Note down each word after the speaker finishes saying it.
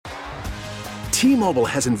T-Mobile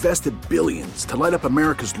has invested billions to light up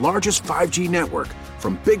America's largest 5G network,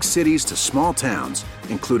 from big cities to small towns,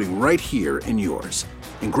 including right here in yours.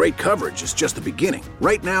 And great coverage is just the beginning.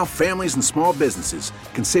 Right now, families and small businesses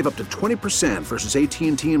can save up to 20% versus AT&T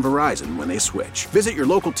and Verizon when they switch. Visit your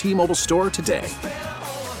local T-Mobile store today.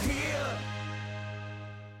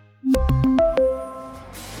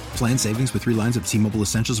 Plan savings with 3 lines of T-Mobile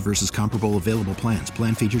Essentials versus comparable available plans.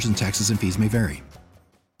 Plan features and taxes and fees may vary.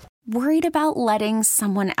 Worried about letting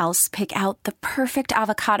someone else pick out the perfect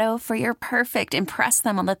avocado for your perfect impress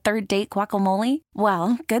them on the third date guacamole?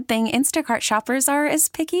 Well, good thing Instacart shoppers are as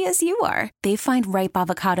picky as you are. They find ripe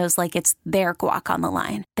avocados like it's their guac on the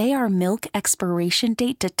line. They are milk expiration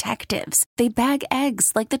date detectives. They bag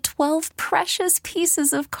eggs like the 12 precious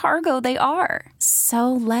pieces of cargo they are.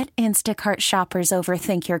 So let Instacart shoppers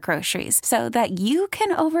overthink your groceries so that you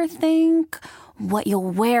can overthink what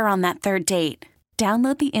you'll wear on that third date.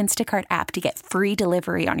 Download the Instacart app to get free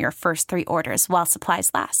delivery on your first 3 orders while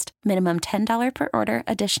supplies last. Minimum $10 per order.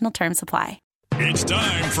 Additional terms apply. It's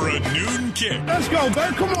time for a noon kick. Let's go,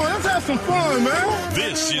 baby. Come on, let's have some fun, man.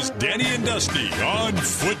 This is Danny and Dusty on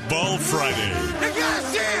Football Friday. You gotta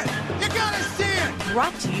see it! You gotta see it!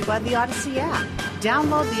 Brought to you by the Odyssey app.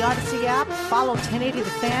 Download the Odyssey app, follow 1080 The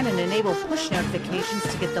Fan, and enable push notifications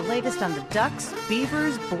to get the latest on the Ducks,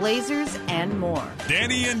 Beavers, Blazers, and more.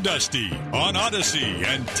 Danny and Dusty on Odyssey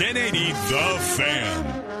and 1080 The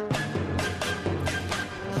Fan.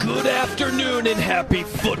 Good afternoon and happy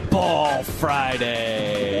Football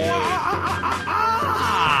Friday.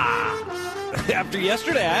 After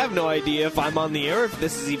yesterday, I have no idea if I'm on the air, if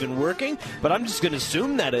this is even working, but I'm just going to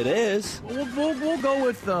assume that it is. We'll go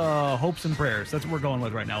with hopes and prayers. That's what we're going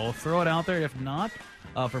with right now. We'll throw it out there. If not,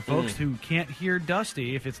 for folks who can't hear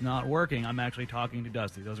Dusty, if it's not working, I'm actually talking to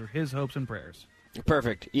Dusty. Those are his hopes and prayers.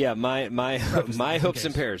 Perfect. Yeah, my hopes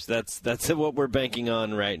and prayers. That's what we're banking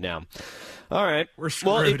on right now. All right. We're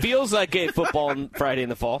screwed. Well, it feels like a football Friday in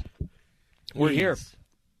the fall. We're here.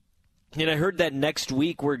 And I heard that next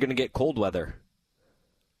week we're going to get cold weather.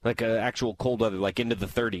 Like actual cold weather, like into the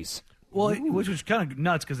 30s. Well, which was kind of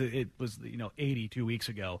nuts because it was 80 2 weeks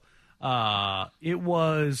ago. I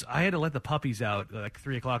had to let the puppies out at like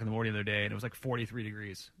 3 o'clock in the morning the other day, and it was like 43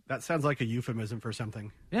 degrees. That sounds like a euphemism for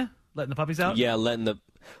something. Yeah, letting the puppies out? Yeah,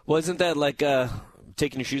 wasn't that like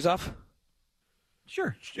taking your shoes off?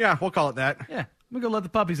 Sure. Yeah, we'll call it that. Yeah, let me go let the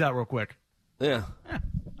puppies out real quick. Yeah.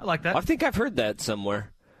 I like that. I think I've heard that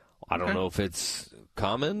somewhere. I don't know if it's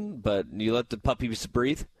common, but you let the puppies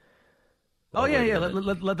breathe. Oh, yeah.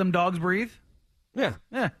 Let them dogs breathe. Yeah.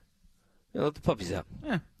 Yeah. Yeah, let the puppies out.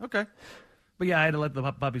 Yeah, okay. But yeah, I had to let the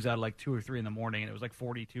puppies out at like 2 or 3 in the morning, and it was like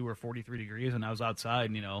 42 or 43 degrees, and I was outside,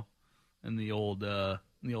 in the old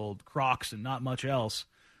Crocs and not much else.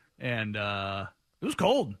 And it was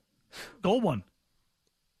cold. Cold one.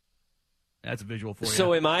 That's a visual for you.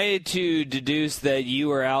 So am I to deduce that you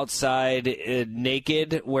were outside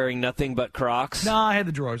naked, wearing nothing but Crocs? No, I had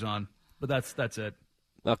the drawers on, but that's it.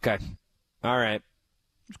 Okay. All right.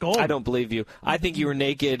 It's cold. I don't believe you. I think you were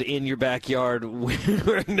naked in your backyard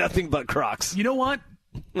wearing nothing but Crocs. You know what?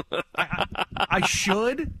 I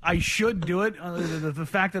should do it. The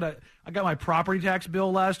fact that I got my property tax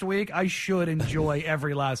bill last week, I should enjoy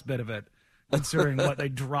every last bit of it, considering what they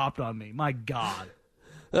dropped on me. My God.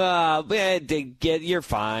 You're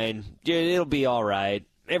fine. It'll be all right.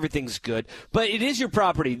 Everything's good. But it is your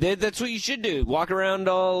property. That's what you should do. Walk around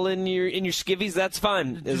all in your skivvies. That's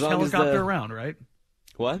fine. Just helicopter around, right?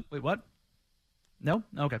 What? Wait, what? No?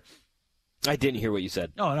 Okay. I didn't hear what you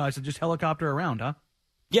said. Oh, no, I said just helicopter around, huh?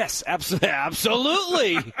 Yes,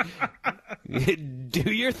 absolutely. Do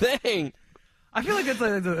your thing. I feel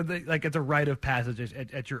like it's a rite of passage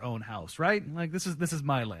at your own house, right? Like this is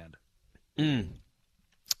my land.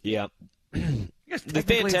 Yeah. The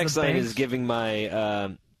fan text line is giving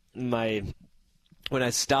my when I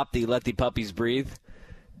stop the let the puppies breathe.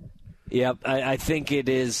 Yep, I think it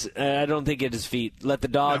is. I don't think it is feet. Let the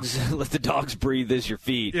dogs breathe is your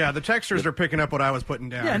feet. Yeah, the textures are picking up what I was putting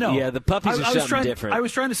down. Yeah, no. Yeah, the puppies are something different. I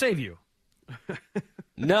was trying to save you.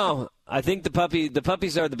 No, I think the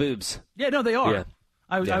puppies are the boobs. Yeah, no, they are. Yeah.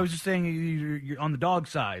 I was just saying you're on the dog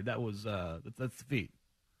side. That was that's the feet.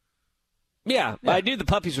 Yeah, I knew the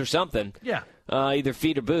puppies were something. Yeah. Either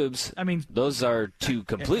feet or boobs. I mean, those are two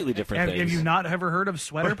completely different things. Have you not ever heard of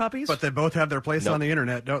sweater puppies? But they both have their place on the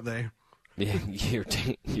internet, don't they? Yeah, you're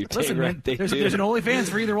Listen, right. Man, there's an OnlyFans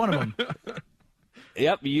for either one of them.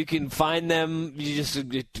 Yep, you can find them. You just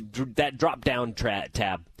that drop-down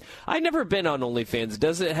tab. I've never been on OnlyFans.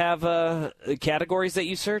 Does it have categories that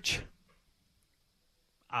you search?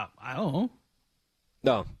 I don't know.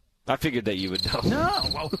 No. I figured that you would know. No.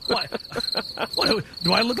 Well, what?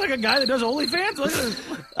 Do I look like a guy that does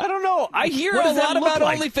OnlyFans? I don't know. I hear a lot about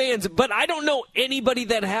OnlyFans, but I don't know anybody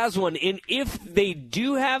that has one. And if they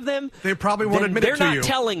do have them, they probably won't admit it to you. They're not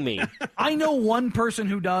telling me. I know one person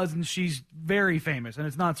who does, and she's very famous, and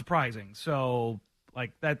it's not surprising. So,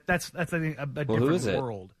 like that's I think a different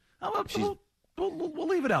world. We'll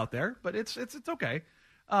leave it out there, but it's okay.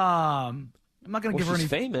 I'm not going to give her any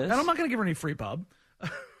famous. I'm not going to give her any free pub.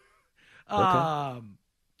 Okay.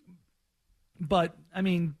 But I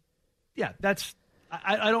mean, yeah, that's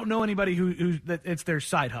I don't know anybody who that it's their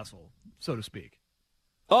side hustle, so to speak.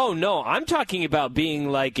 Oh no, I'm talking about being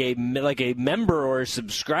like a member or a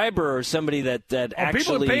subscriber or somebody that actually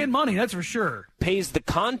people are paying money. That's for sure. Pays the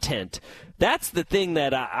content. That's the thing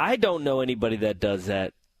that I don't know anybody that does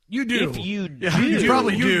that. You do. If you do. You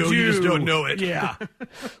probably do. You just don't know it. Yeah.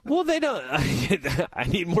 Well, they don't. I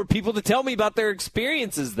need more people to tell me about their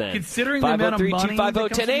experiences then. Considering the amount of money that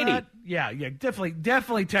comes from 503-250-1080. that, yeah,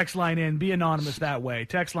 definitely text line in. Be anonymous that way.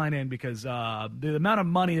 Text line in because the amount of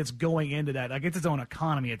money that's going into that, like, it's its own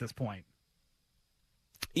economy at this point.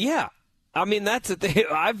 Yeah. I mean, that's the thing.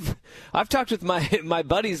 I've talked with my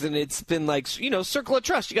buddies, and it's been like, Circle of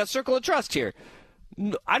Trust. You got Circle of Trust here.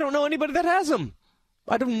 I don't know anybody that has them.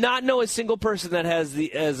 I do not know a single person that has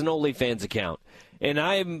an OnlyFans account, and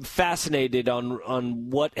I am fascinated on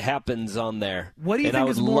what happens on there. What do you think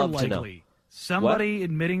is more likely? Somebody What?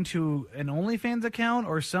 admitting to an OnlyFans account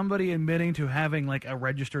or somebody admitting to having like a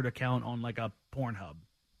registered account on like a Pornhub?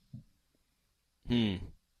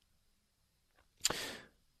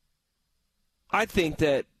 I think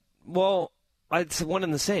that, it's one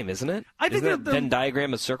and the same, isn't it? I think isn't that Venn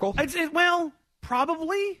diagram a circle? Well,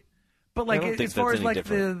 probably. But like as far as like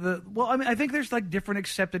I think there's like different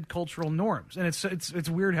accepted cultural norms, and it's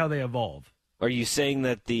weird how they evolve. Are you saying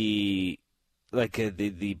that the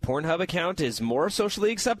Pornhub account is more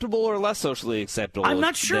socially acceptable or less socially acceptable? I'm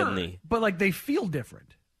not sure, but like they feel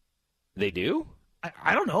different. They do?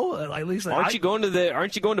 I don't know. At least aren't you going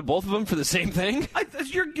to both of them for the same thing?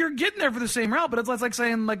 You're getting there for the same route, but it's like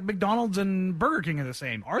saying like McDonald's and Burger King are the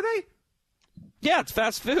same. Are they? Yeah, it's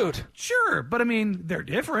fast food. Sure, but I mean they're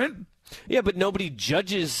different. Yeah, but nobody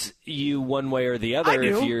judges you one way or the other. I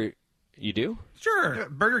do. You do? Sure. Yeah,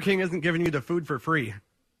 Burger King isn't giving you the food for free.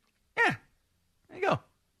 Yeah. There you go.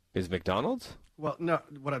 Is McDonald's? Well, no.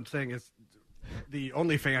 What I'm saying is, the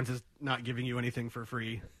OnlyFans is not giving you anything for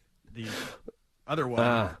free. The other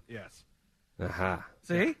one, yes.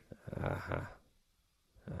 See? Well,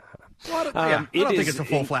 I don't think it's a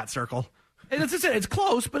full flat circle. It's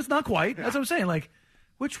close, but it's not quite. Yeah. That's what I'm saying. Like,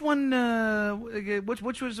 which one?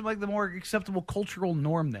 Which was like the more acceptable cultural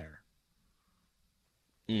norm there?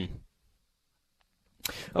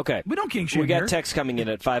 Okay. We don't king shame. We got here. text coming in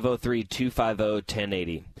at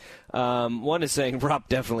 503-250-1080. One is saying Rob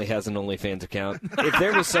definitely has an OnlyFans account. If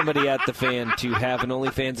there was somebody at the fan to have an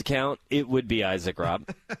OnlyFans account, it would be Isaac Rob.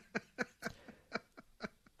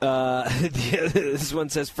 This one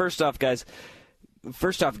says, first off, guys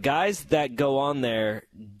that go on there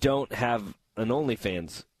don't have an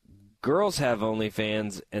OnlyFans. Girls have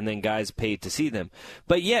OnlyFans, and then guys pay to see them.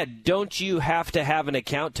 But yeah, don't you have to have an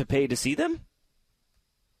account to pay to see them?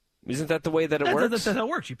 Isn't that the way that it works? That's how it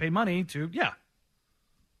works. You pay money to, yeah.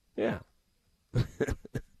 Yeah. The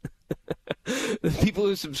people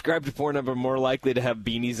who subscribe to Pornhub are more likely to have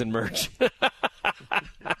beanies and merch.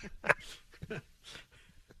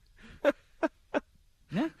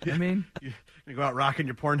 Yeah, I mean... You go out rocking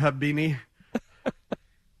your Pornhub beanie?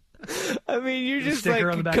 I mean, you're just like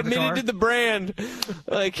committed to the brand.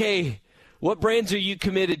 Like, hey, what brands are you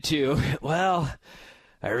committed to? Well,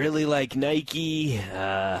 I really like Nike.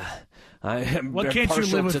 I'm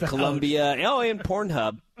partial to Columbia. Oh, and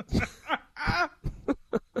Pornhub.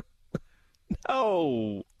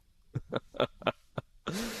 No. All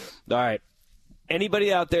right.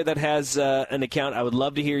 Anybody out there that has an account, I would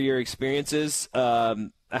love to hear your experiences,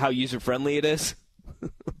 how user-friendly it is.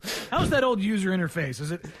 How's that old user interface?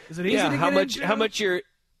 Is it easy to how get much into?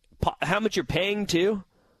 how much you're paying to?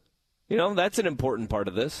 You know, that's an important part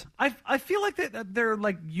of this. I feel like they're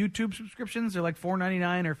like YouTube subscriptions. They're like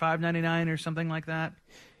 $4.99 or $5.99 or something like that.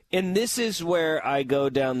 And this is where I go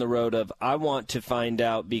down the road of I want to find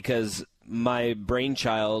out because my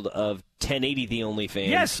brainchild of 1080 the OnlyFans.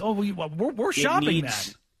 Yes, we're shopping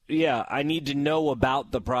that. Yeah, I need to know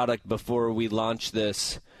about the product before we launch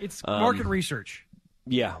this. It's market research.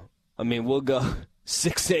 Yeah. I mean, we'll go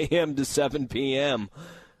 6 a.m. to 7 p.m.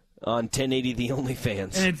 on 1080 the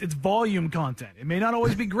OnlyFans. And it's volume content. It may not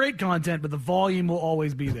always be great content, but the volume will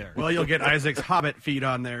always be there. Well, you'll get Isaac's Hobbit feed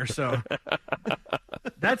on there, so...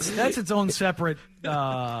 That's its own separate.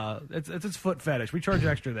 It's its foot fetish. We charge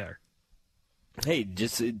extra there. Hey,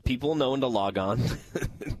 just people knowing to log on.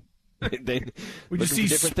 We just see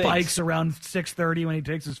spikes around 6:30 when he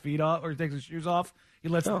takes his feet off or takes his shoes off. He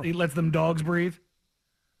lets them dogs breathe.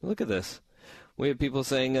 Look at this. We have people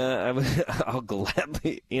saying, "I'll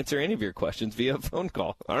gladly answer any of your questions via phone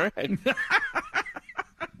call." All right.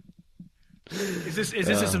 Is this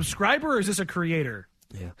a subscriber or is this a creator?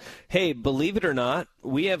 Yeah. Hey, believe it or not,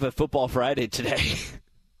 we have a Football Friday today.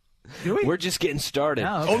 Do we? We're just getting started.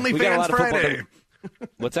 Oh, okay. OnlyFans Friday.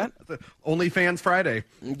 What's that? OnlyFans Friday.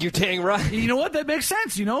 You're dang right. You know what? That makes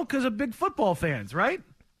sense, because of big football fans, right?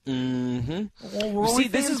 Mm-hmm. Well, see,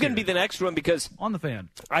 this is going to be the next one because on the fan.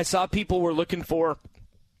 I saw people were looking for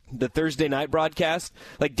the Thursday night broadcast.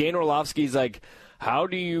 Like Dan Orlovsky's like, how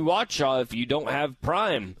do you watch if you don't have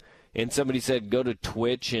Prime? And somebody said go to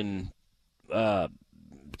Twitch and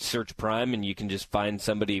search Prime, and you can just find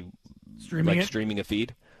somebody streaming a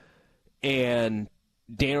feed. And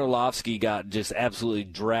Dan Orlovsky got just absolutely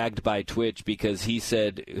dragged by Twitch because he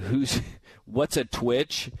said, what's a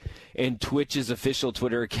Twitch? And Twitch's official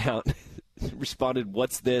Twitter account responded,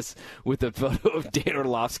 what's this? With a photo of Dan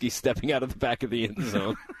Orlovsky stepping out of the back of the end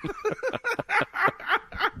zone.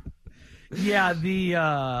 Yeah,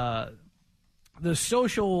 the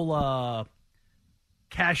social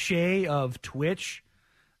cachet of Twitch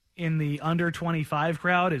in the under 25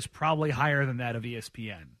 crowd is probably higher than that of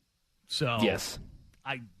ESPN. So yes,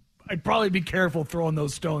 I'd probably be careful throwing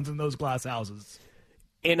those stones in those glass houses.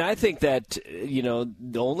 And I think that the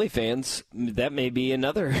OnlyFans, that may be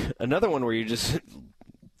another one where you're just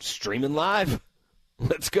streaming live.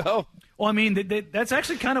 Let's go. Well, I mean, that's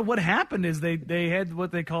actually kind of what happened. Is they had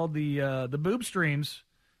what they called the boob streams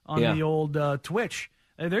on the old Twitch.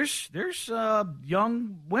 There's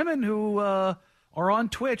young women who are on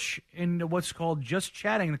Twitch in what's called just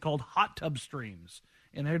chatting. They're called hot tub streams,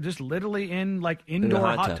 and they're just literally in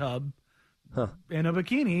indoor hot tub in a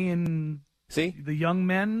bikini, and see the young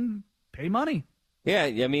men pay money. Yeah,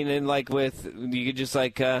 I mean, and you could just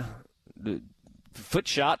foot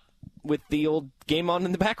shot with the old game on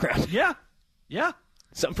in the background. Yeah.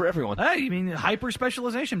 Something for everyone. Hey, I mean, hyper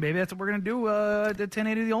specialization, baby. That's what we're gonna do at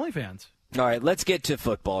 1080 The OnlyFans. All right, let's get to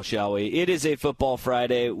football, shall we? It is a Football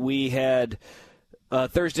Friday. We had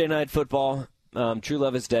Thursday night football. True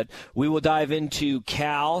Love is Dead. We will dive into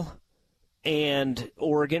Cal and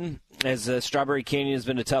Oregon, as Strawberry Canyon has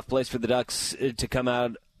been a tough place for the Ducks to come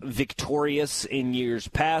out victorious in years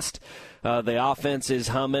past. The offense is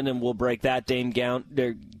humming, and we'll break that game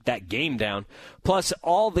down. Plus,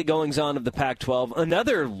 all the goings-on of the Pac-12.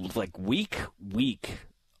 Another week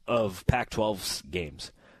of Pac-12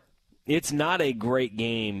 games. It's not a great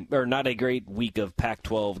game, or not a great week of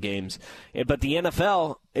Pac-12 games. But the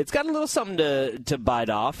NFL, it's got a little something to bite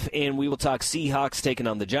off, and we will talk Seahawks taking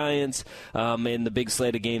on the Giants, and the big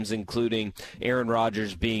slate of games, including Aaron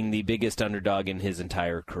Rodgers being the biggest underdog in his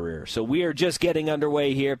entire career. So we are just getting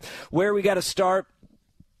underway here. Where we got to start,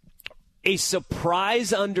 a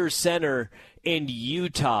surprise under center, and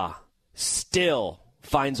Utah still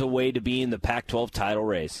finds a way to be in the Pac-12 title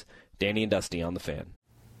race. Danny and Dusty on the Fan.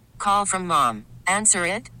 Call from mom. Answer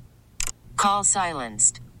it. Call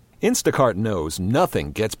silenced. Instacart knows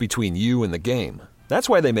nothing gets between you and the game. That's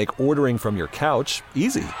why they make ordering from your couch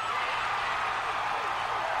easy.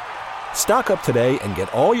 Stock up today and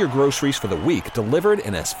get all your groceries for the week delivered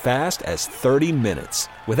in as fast as 30 minutes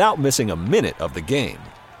without missing a minute of the game.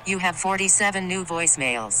 You have 47 new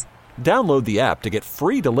voicemails. Download the app to get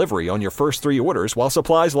free delivery on your first 3 orders while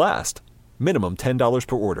supplies last. Minimum $10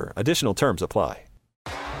 per order. Additional terms apply.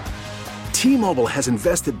 T-Mobile has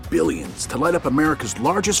invested billions to light up America's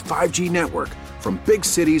largest 5G network, from big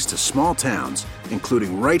cities to small towns,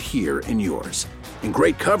 including right here in yours. And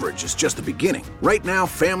great coverage is just the beginning. Right now,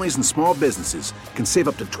 families and small businesses can save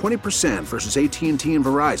up to 20% versus AT&T and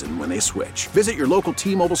Verizon when they switch. Visit your local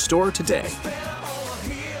T-Mobile store today.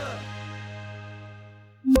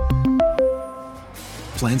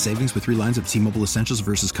 Plan savings with 3 lines of T-Mobile Essentials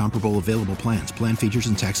versus comparable available plans. Plan features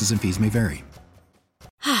and taxes and fees may vary.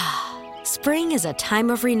 Spring is a time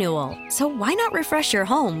of renewal, so why not refresh your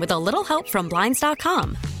home with a little help from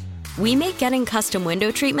Blinds.com? We make getting custom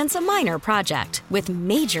window treatments a minor project with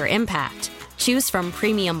major impact. Choose from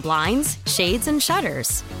premium blinds, shades, and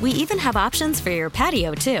shutters. We even have options for your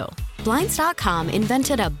patio, too. Blinds.com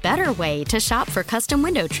invented a better way to shop for custom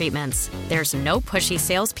window treatments. There's no pushy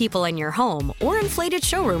salespeople in your home or inflated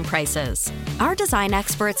showroom prices. Our design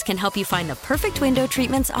experts can help you find the perfect window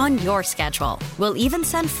treatments on your schedule. We'll even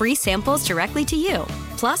send free samples directly to you.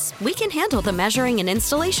 Plus, we can handle the measuring and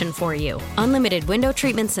installation for you. Unlimited window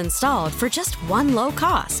treatments installed for just one low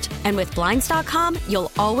cost. And with Blinds.com,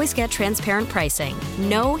 you'll always get transparent pricing.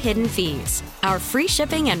 No hidden fees. Our free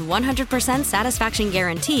shipping and 100% satisfaction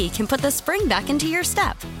guarantee can put the spring back into your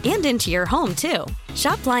step and into your home, too.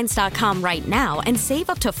 Shop Blinds.com right now and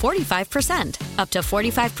save up to 45%. Up to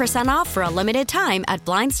 45% off for a limited time at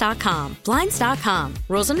Blinds.com. Blinds.com.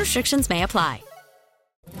 Rules and restrictions may apply.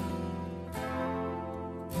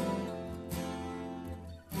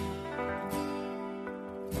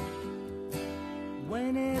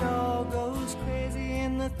 When it all goes crazy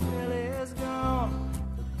and the thrill is gone,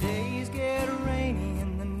 the days get rainy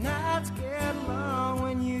and the nights get long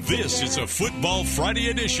when you... This is a Football Friday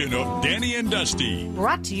edition of Danny and Dusty.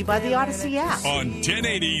 Brought to you by the Odyssey app. On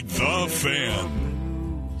 1080 The Fan.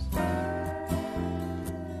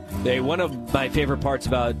 Hey, one of my favorite parts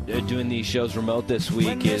about doing these shows remote this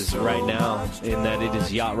week is right now, in that it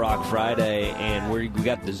is Yacht Rock Friday, and we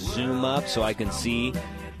got the Zoom up so I can see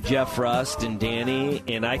Jeff Rust and Danny,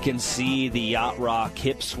 and I can see the Yacht Rock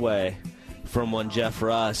hip sway from one Jeff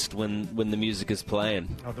Rust when the music is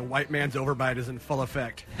playing. Oh, the white man's overbite is in full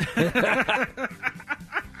effect. I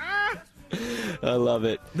love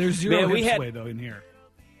it. There's zero hip sway, though, in here.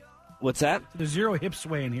 What's that? There's zero hip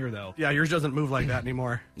sway in here, though. Yeah, yours doesn't move like that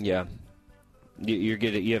anymore. Yeah. You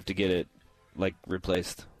have to get it, like,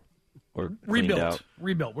 replaced or cleaned out.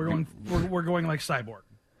 Rebuilt. We're going like Cyborg.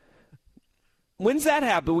 When's that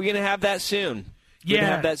happen? We're going to have that soon. We're going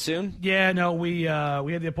to have that soon? Yeah, no, we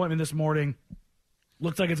had the appointment this morning.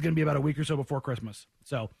 Looks like it's going to be about a week or so before Christmas.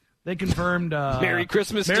 So they confirmed. Merry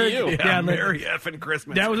Christmas to you. Yeah, Merry effing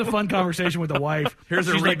Christmas. That was a fun conversation with the wife. Here's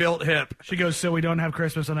a rebuilt hip. She goes, so we don't have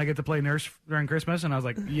Christmas and I get to play nurse during Christmas? And I was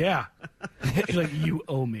like, yeah. She's like, you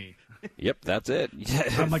owe me. Yep, that's it.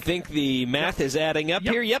 I think the math is adding up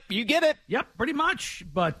here. Yep, you get it. Yep, pretty much.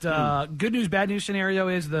 But good news, bad news scenario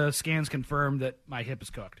is the scans confirmed that my hip is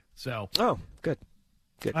cooked. So good.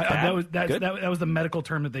 That was the medical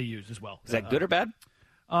term that they used as well. Is that good or bad?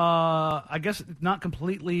 I guess not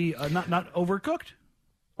completely, not overcooked.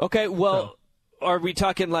 Okay, well, are we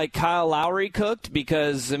talking like Kyle Lowry cooked?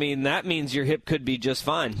 Because, I mean, that means your hip could be just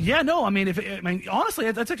fine. Yeah, no,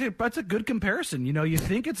 honestly, that's a good comparison. You know, you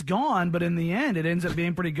think it's gone, but in the end, it ends up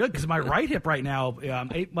being pretty good because my right hip right now,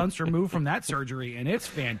 8 months removed from that surgery, and it's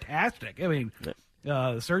fantastic. I mean,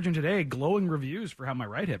 the surgeon today, glowing reviews for how my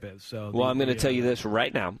right hip is. So, well, I'm going to tell you this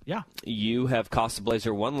right now. Yeah. You have cost the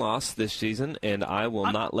Blazer one loss this season, and I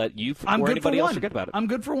will not let you or anybody else forget about it. I'm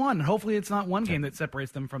good for one. Hopefully it's not one game that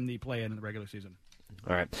separates them from the play-in the regular season.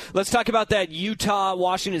 All right. Let's talk about that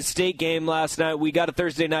Utah-Washington State game last night. We got a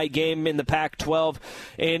Thursday night game in the Pac-12,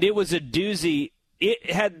 and it was a doozy.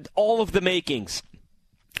 It had all of the makings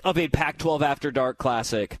of a Pac-12 After Dark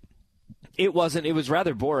classic. It wasn't. It was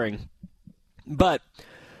rather boring. But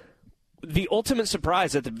the ultimate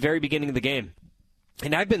surprise at the very beginning of the game,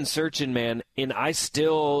 and I've been searching, man, and I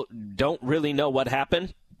still don't really know what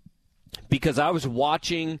happened because I was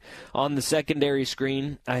watching on the secondary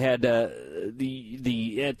screen. I had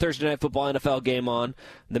the Thursday Night Football NFL game on,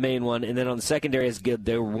 the main one, and then on the secondary, as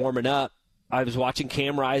they were warming up, I was watching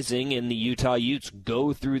Cam Rising and the Utah Utes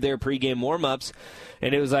go through their pregame warm-ups,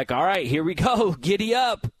 and it was like, all right, here we go, giddy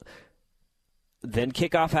up. Then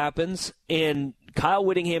kickoff happens, and Kyle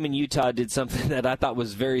Whittingham in Utah did something that I thought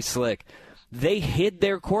was very slick. They hid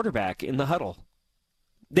their quarterback in the huddle.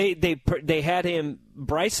 They had him.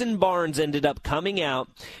 Bryson Barnes ended up coming out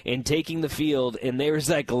and taking the field, and there was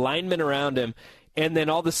like linemen around him. And then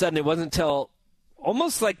all of a sudden, it wasn't until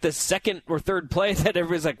almost like the second or third play that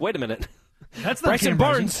everybody's like, "Wait a minute, that's not Bryson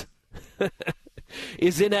Barnes."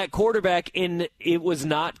 Is in at quarterback, and it was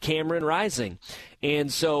not Cameron Rising.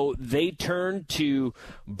 And so they turned to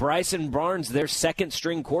Bryson Barnes, their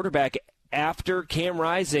second-string quarterback, after Cam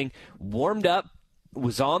Rising warmed up,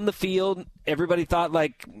 was on the field. Everybody thought,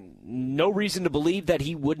 like, no reason to believe that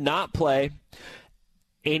he would not play,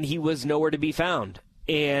 and he was nowhere to be found.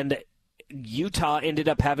 And Utah ended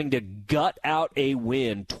up having to gut out a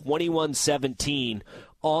win, 21-17,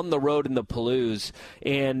 on the road in the Palouse.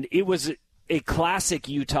 And it was a classic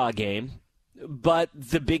Utah game, but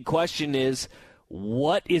the big question is,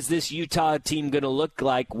 what is this Utah team going to look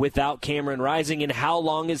like without Cameron Rising, and how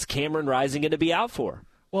long is Cameron Rising going to be out for?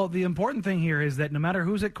 Well, the important thing here is that no matter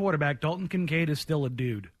who's at quarterback, Dalton Kincaid is still a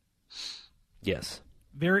dude. Yes.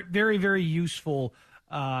 Very, very, very useful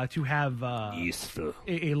to have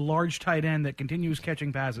a large tight end that continues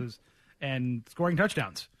catching passes and scoring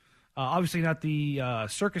touchdowns. Obviously not the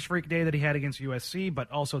circus freak day that he had against USC, but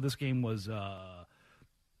also this game was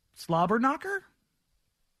slobber knocker?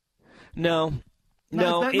 No.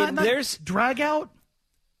 There's drag out?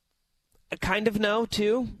 kind of know,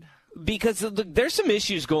 too, because there's some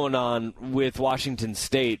issues going on with Washington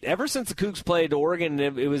State. Ever since the Cougs played Oregon,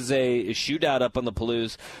 it was a shootout up on the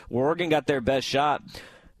Palouse where Oregon got their best shot.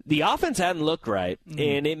 The offense hadn't looked right,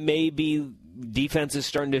 and it may be defense is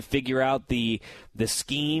starting to figure out the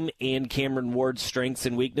scheme and Cameron Ward's strengths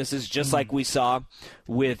and weaknesses, just like we saw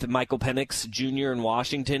with Michael Penix Jr. in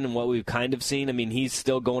Washington and what we've kind of seen. I mean, he's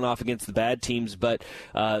still going off against the bad teams, but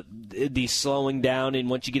the slowing down, and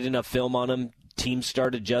once you get enough film on him, teams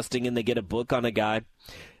start adjusting and they get a book on a guy.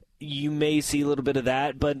 You may see a little bit of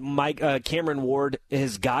that, but Cameron Ward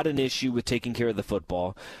has got an issue with taking care of the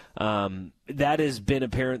football. That has been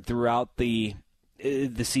apparent throughout the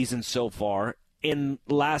season so far. And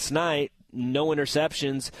last night, no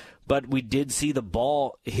interceptions, but we did see the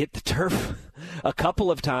ball hit the turf a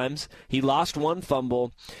couple of times. He lost one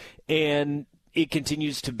fumble, and it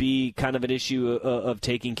continues to be kind of an issue of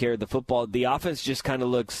taking care of the football. The offense just kind of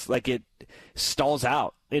looks like it stalls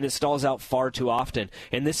out, and it stalls out far too often.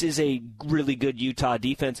 And this is a really good Utah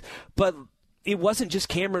defense, but it wasn't just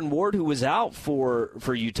Cameron Ward who was out for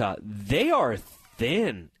Utah. They are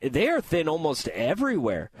thin. They are thin almost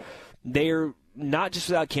everywhere. They're not just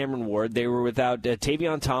without Cameron Ward. They were without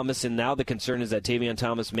Tavion Thomas, and now the concern is that Tavion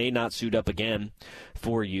Thomas may not suit up again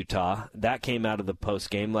for Utah. That came out of the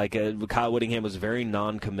postgame. Kyle Whittingham was very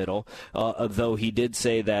non-committal, though he did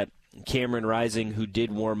say that Cameron Rising, who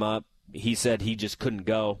did warm up, he said he just couldn't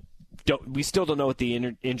go. We still don't know what the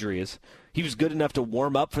injury is. He was good enough to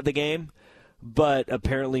warm up for the game, but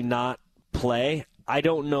apparently not play. I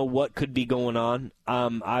don't know what could be going on.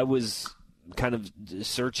 I was kind of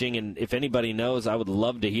searching, and if anybody knows, I would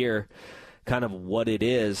love to hear kind of what it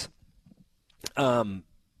is.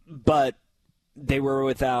 But they were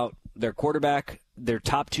without their quarterback, their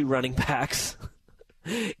top two running backs,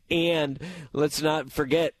 and let's not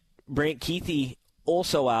forget Brant Kuithe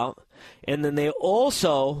also out, and then they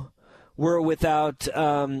also were without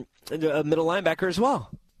a middle linebacker as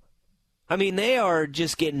well. I mean, they are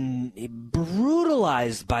just getting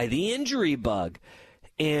brutalized by the injury bug,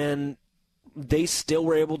 and they still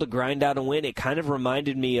were able to grind out a win. It kind of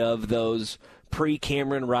reminded me of those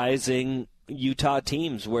pre-Cameron Rising Utah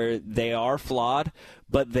teams where they are flawed,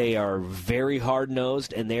 but they are very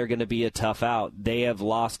hard-nosed, and they are going to be a tough out. They have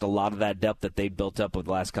lost a lot of that depth that they built up with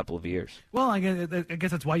the last couple of years. Well, I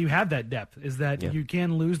guess that's why you have that depth, is that you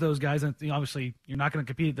can lose those guys. And obviously, you're not going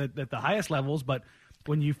to compete at the highest levels, but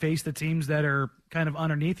when you face the teams that are kind of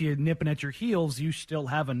underneath you, nipping at your heels, you still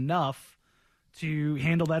have enough to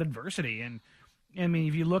handle that adversity. And I mean,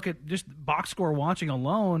 if you look at just box score watching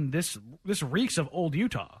alone, this reeks of old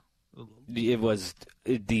Utah. It was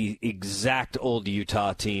the exact old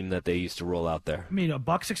Utah team that they used to roll out there. I mean,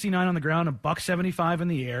 $169 on the ground, $175 in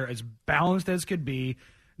the air, as balanced as could be.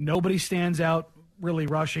 Nobody stands out really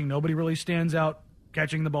rushing. Nobody really stands out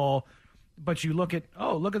catching the ball. But you look at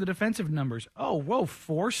the defensive numbers. Oh, whoa,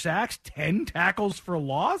 4 sacks, 10 tackles for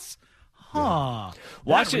loss? Huh.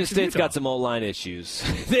 Washington State's got some O-line issues.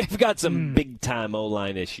 They've got some big-time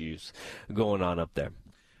O-line issues going on up there.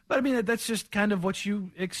 But, I mean, that's just kind of what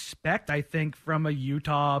you expect, I think, from a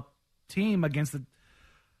Utah team against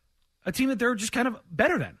a team that they're just kind of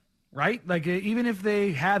better than, right? Like, even if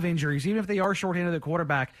they have injuries, even if they are shorthanded at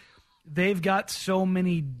quarterback, they've got so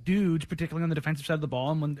many dudes, particularly on the defensive side of the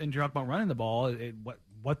ball, and when you talk about running the ball,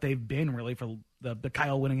 what they've been really for the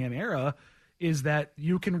Kyle Whittingham era is that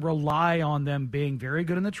you can rely on them being very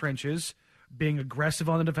good in the trenches, being aggressive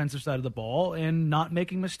on the defensive side of the ball, and not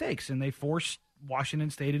making mistakes. And they forced Washington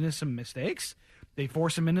State into some mistakes. They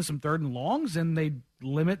force them into some 3rd and longs, and they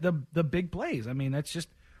limit the big plays. I mean, that's just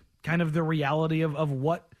kind of the reality of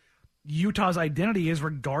what Utah's identity is,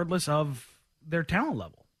 regardless of their talent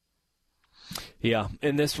level. Yeah,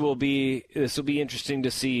 and this will be interesting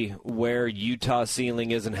to see where Utah's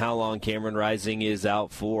ceiling is and how long Cameron Rising is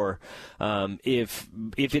out for. If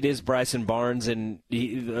it is Bryson Barnes, and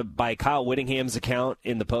by Kyle Whittingham's account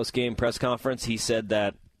in the postgame press conference, he said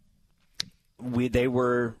that they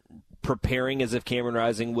were preparing as if Cameron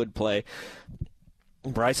Rising would play.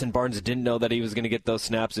 Bryson Barnes didn't know that he was going to get those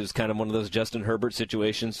snaps. It was kind of one of those Justin Herbert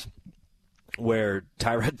situations where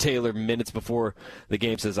Tyrod Taylor, minutes before the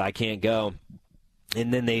game, says, I can't go.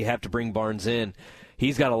 And then they have to bring Barnes in.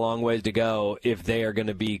 He's got a long ways to go if they are going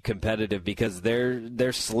to be competitive, because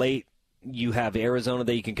their slate, you have Arizona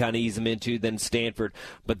that you can kind of ease them into, then Stanford.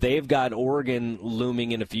 But they've got Oregon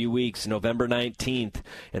looming in a few weeks, November 19th,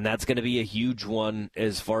 and that's going to be a huge one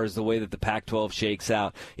as far as the way that the Pac-12 shakes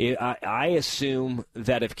out. I assume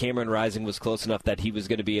that if Cameron Rising was close enough that he was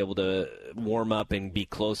going to be able to warm up and be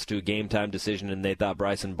close to a game-time decision, and they thought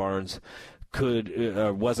Bryson Barnes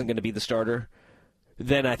wasn't going to be the starter,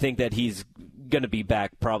 then I think that he's going to be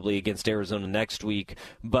back probably against Arizona next week,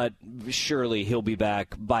 but surely he'll be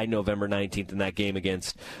back by November 19th in that game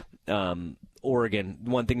against Oregon.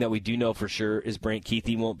 One thing that we do know for sure is Brant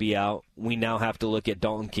Kuithe won't be out. We now have to look at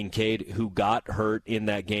Dalton Kincaid, who got hurt in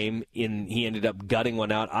that game. He ended up gutting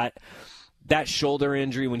one out. That shoulder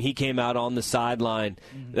injury, when he came out on the sideline,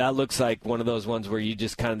 that looks like one of those ones where you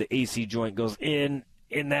just kind of the AC joint goes in,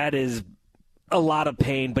 and that is a lot of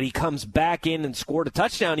pain. But he comes back in and scored a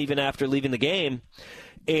touchdown even after leaving the game.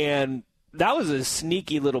 And that was a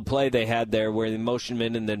sneaky little play they had there where they motion him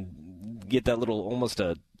in and then get that little almost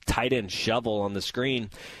a tight end shovel on the screen,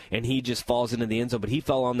 and he just falls into the end zone. But he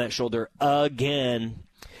fell on that shoulder again.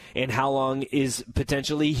 And how long is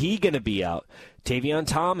potentially he going to be out? Tavion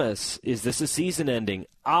Thomas, is this a season ending?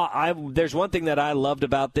 There's one thing that I loved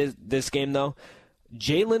about this game, though.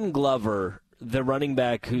 Jalen Glover, the running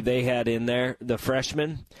back who they had in there, the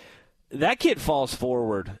freshman, that kid falls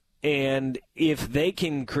forward. And if they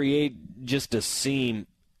can create just a seam,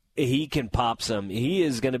 he can pop some. He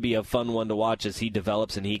is going to be a fun one to watch as he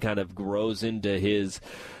develops and he kind of grows into his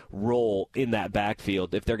role in that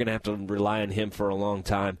backfield. If they're going to have to rely on him for a long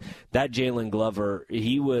time, that Jalen Glover,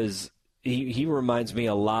 he reminds me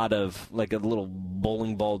a lot of like a little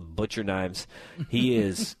bowling ball with butcher knives. He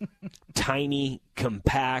is tiny,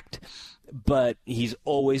 compact, but he's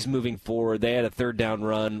always moving forward. They had a third down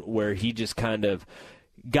run where he just kind of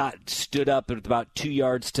stood up at about 2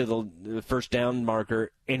 yards to the first down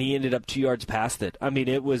marker, and he ended up 2 yards past it. I mean,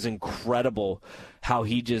 it was incredible how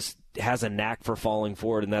he just has a knack for falling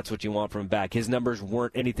forward, and that's what you want from him back. His numbers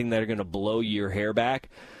weren't anything that are going to blow your hair back,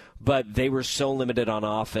 but they were so limited on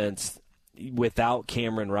offense without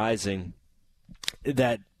Cameron Rising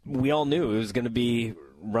that we all knew it was going to be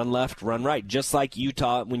run left, run right. Just like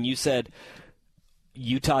Utah, when you said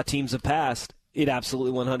Utah teams have passed, it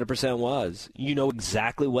absolutely 100% was. You know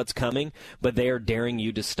exactly what's coming, but they are daring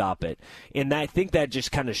you to stop it. And I think that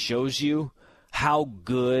just kind of shows you how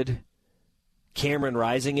good Cameron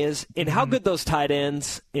Rising is and how good those tight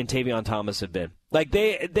ends and Tavion Thomas have been. Like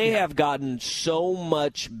they have gotten so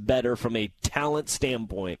much better from a talent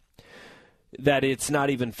standpoint that it's not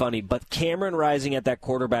even funny. But Cameron Rising at that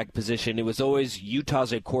quarterback position, it was always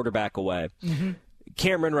Utah's a quarterback away. Mm-hmm.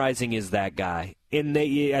 Cameron Rising is that guy. And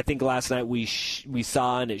I think last night we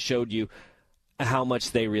saw and it showed you how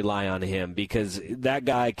much they rely on him because that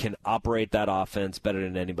guy can operate that offense better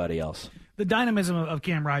than anybody else. The dynamism of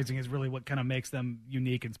Cam Rising is really what kind of makes them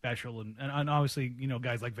unique and special. And obviously, you know,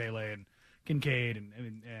 guys like Vele and Kincaid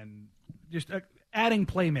and just adding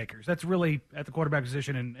playmakers. That's really at the quarterback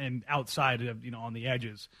position and outside of, you know, on the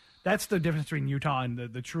edges. That's the difference between Utah and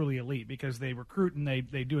the truly elite because they recruit and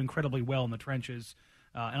they do incredibly well in the trenches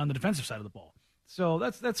and on the defensive side of the ball. So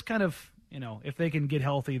that's kind of, you know, if they can get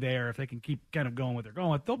healthy there, if they can keep kind of going what they're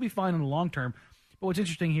going with, they'll be fine in the long term. But what's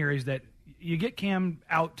interesting here is that you get Cam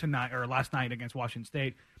out tonight or last night against Washington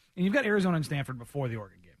State, and you've got Arizona and Stanford before the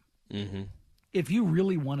Oregon game. Mm-hmm. If you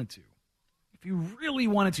really wanted to,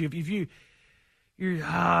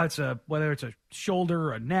 whether it's a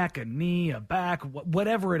shoulder, a neck, a knee, a back,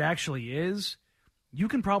 whatever it actually is, you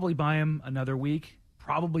can probably buy him another week,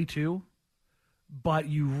 probably two, but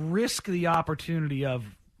you risk the opportunity of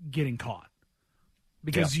getting caught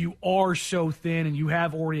because you are so thin and you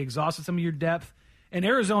have already exhausted some of your depth. And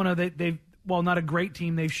Arizona, they've while not a great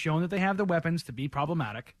team, they've shown that they have the weapons to be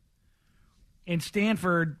problematic. And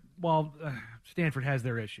Stanford, while Stanford has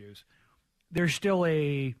their issues, they're still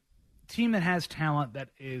a team that has talent that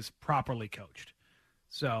is properly coached.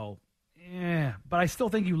 So, but I still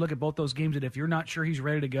think you look at both those games and if you're not sure he's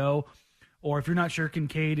ready to go or if you're not sure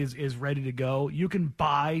Kincaid is ready to go, you can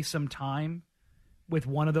buy some time with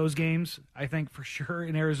one of those games, I think for sure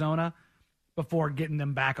in Arizona, before getting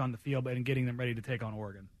them back on the field and getting them ready to take on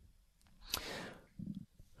Oregon.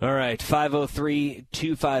 All right,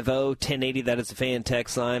 503-250-1080, that is the fan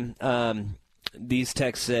text line. These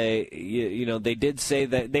texts say, you know, they did say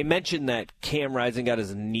that they mentioned that Cam Rising got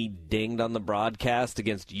his knee dinged on the broadcast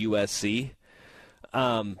against USC.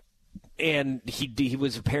 And he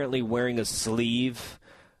was apparently wearing a sleeve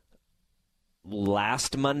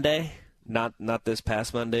last Monday, not this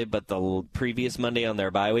past Monday, but the previous Monday on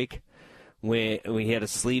their bye week, when he had a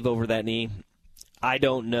sleeve over that knee. I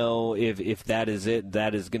don't know if that is it.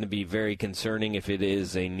 That is going to be very concerning if it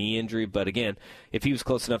is a knee injury. But again, if he was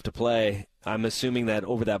close enough to play, I'm assuming that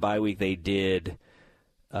over that bye week they did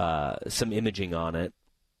some imaging on it,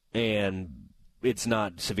 and it's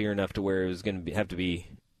not severe enough to where it was going to have to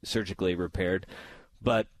be surgically repaired.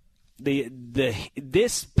 But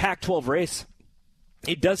this Pac-12 race,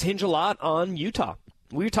 it does hinge a lot on Utah.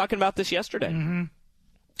 We were talking about this yesterday. Mm-hmm.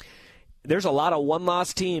 there's a lot of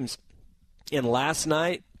one-loss teams. And last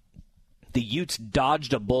night, the Utes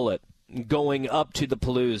dodged a bullet going up to the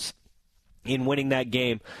Palouse in winning that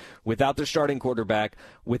game without their starting quarterback,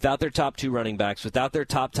 without their top 2 running backs, without their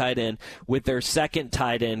top tight end, with their second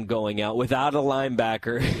tight end going out, without a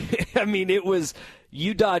linebacker. I mean,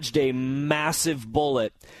 you dodged a massive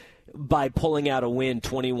bullet by pulling out a win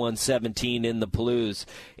 21-17 in the Palouse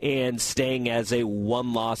and staying as a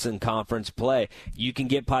one-loss in conference play. You can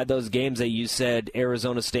get by those games that you said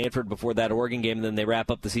Arizona, Stanford before that Oregon game, and then they wrap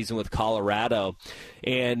up the season with Colorado.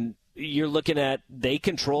 And you're looking at they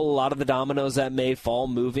control a lot of the dominoes that may fall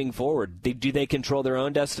moving forward. Do they control their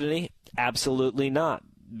own destiny? Absolutely not,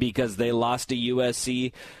 because they lost to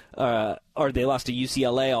USC or they lost to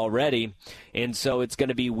UCLA already, and so it's going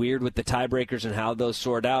to be weird with the tiebreakers and how those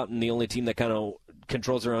sort out, and the only team that kind of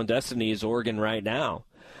controls their own destiny is Oregon right now.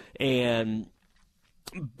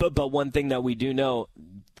 But one thing that we do know,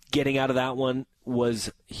 getting out of that one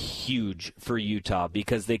was huge for Utah,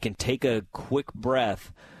 because they can take a quick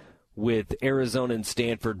breath with Arizona and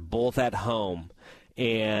Stanford both at home,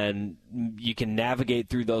 and you can navigate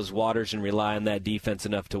through those waters and rely on that defense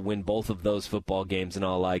enough to win both of those football games in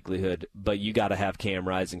all likelihood. But you got to have Cam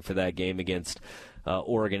Rising for that game against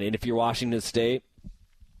Oregon. And if you're Washington State,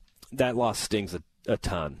 that loss stings a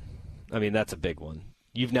ton. I mean, that's a big one.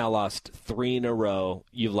 You've now lost 3 in a row.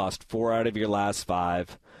 You've lost 4 out of your last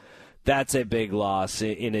 5. That's a big loss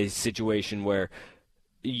in a situation where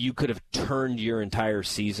you could have turned your entire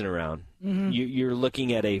season around. Mm-hmm. You're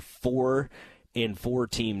looking at a 4-4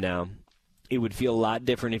 team now. It would feel a lot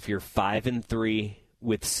different if you're 5-3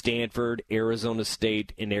 with Stanford, Arizona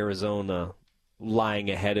State, and Arizona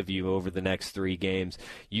lying ahead of you over the next 3 games.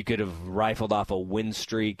 You could have rifled off a win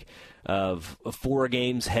streak of 4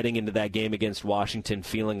 games heading into that game against Washington,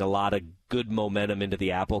 feeling a lot of good momentum into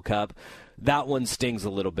the Apple Cup. That one stings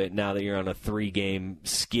a little bit now that you're on a 3-game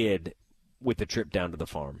skid with the trip down to the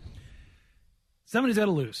farm. Somebody's got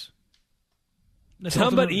to lose.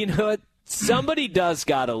 You know what? Somebody does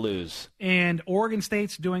got to lose. And Oregon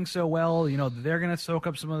State's doing so well. You know, they're going to soak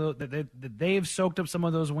up some of those. They've soaked up some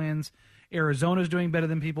of those wins. Arizona's doing better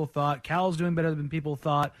than people thought. Cal's doing better than people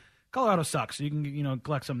thought. Colorado sucks, so you can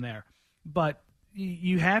collect some there. But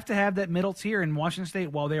you have to have that middle tier. In Washington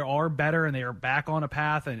State, while they are better and they are back on a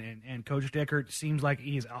path, and Coach Dickert seems like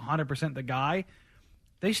he's 100% the guy,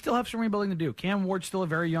 they still have some rebuilding to do. Cam Ward's still a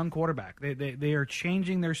very young quarterback. They are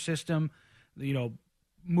changing their system,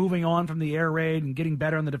 moving on from the air raid and getting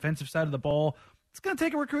better on the defensive side of the ball. It's going to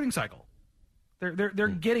take a recruiting cycle. They're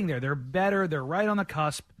getting there. They're better. They're right on the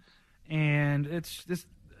cusp, and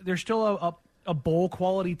they're still a bowl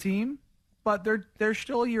quality team, but they're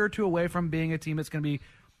still a year or 2 away from being a team that's going to be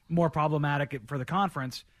more problematic for the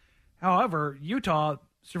conference. However, Utah,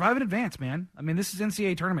 survive and advance, man. I mean, this is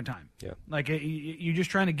NCAA tournament time. Yeah. Like, you're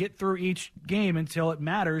just trying to get through each game until it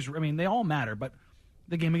matters. I mean, they all matter, but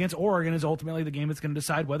the game against Oregon is ultimately the game that's going to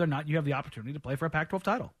decide whether or not you have the opportunity to play for a Pac-12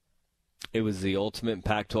 title. It was the ultimate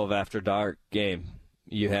Pac-12 after dark game.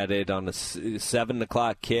 You had it on a 7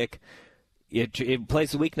 o'clock kick. It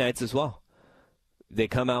plays the weeknights as well. They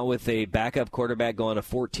come out with a backup quarterback going a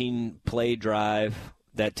 14-play drive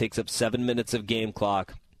that takes up 7 minutes of game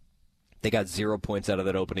clock. They got 0 points out of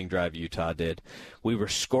that opening drive, Utah did. We were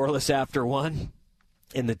scoreless after 1,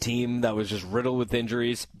 and the team that was just riddled with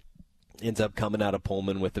injuries ends up coming out of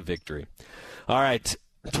Pullman with the victory. All right,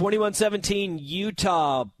 21-17,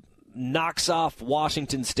 Utah knocks off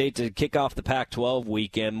Washington State to kick off the Pac-12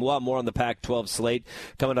 weekend. We'll have more on the Pac-12 slate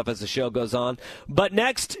coming up as the show goes on. But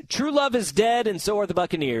next, True Love is dead, and so are the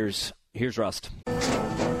Buccaneers. Here's Rust.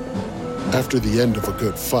 After the end of a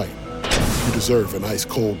good fight, you deserve an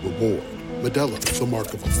ice-cold reward. Modelo is the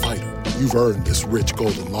mark of a fighter. You've earned this rich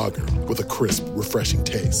golden lager with a crisp, refreshing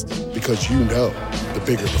taste. Because you know, the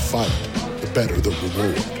bigger the fight, the better the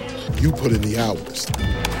reward. You put in the hours,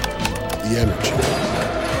 the energy,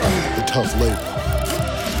 the tough labor.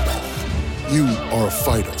 You are a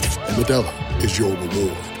fighter, and Modelo is your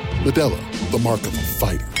reward. Modelo, the mark of a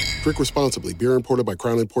fighter. Drink responsibly. Beer imported by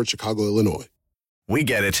Crown Imports, Chicago, Illinois. We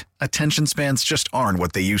get it. Attention spans just aren't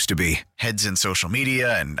what they used to be. Heads in social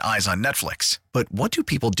media and eyes on Netflix. But what do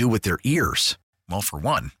people do with their ears? Well, for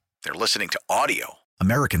one, they're listening to audio.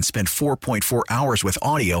 Americans spend 4.4 hours with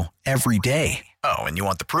audio every day. Oh, and you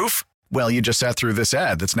want the proof? Well, you just sat through this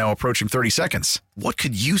ad that's now approaching 30 seconds. What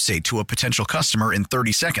could you say to a potential customer in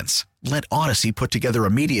 30 seconds? Let Odyssey put together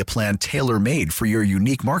a media plan tailor-made for your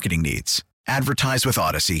unique marketing needs. Advertise with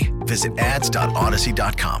Odyssey. Visit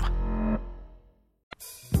ads.odyssey.com.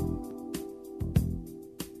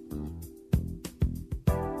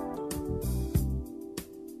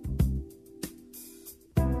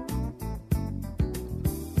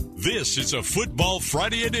 This is a Football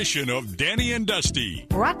Friday edition of Danny and Dusty.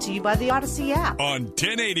 Brought to you by the Odyssey app. On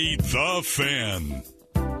 1080 The Fan.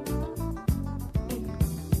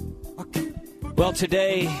 Well,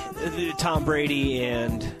 today, Tom Brady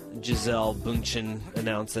and Gisele Bündchen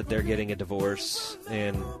announced that they're getting a divorce,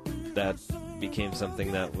 and that became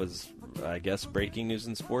something that was, I guess, breaking news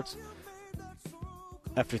in sports.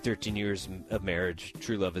 After 13 years of marriage,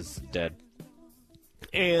 true love is dead.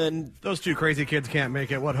 And those two crazy kids can't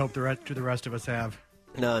make it. What hope do the rest of us have?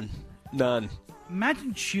 None.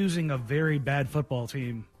 Imagine choosing a very bad football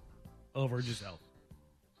team over Gisele.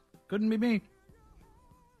 Couldn't be me.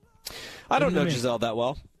 I don't know Gisele that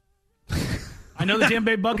well. I know the Tampa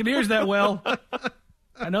Bay Buccaneers that well.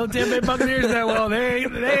 They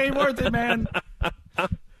ain't worth it, man.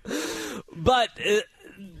 But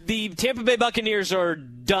the Tampa Bay Buccaneers are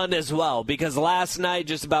done as well, because last night,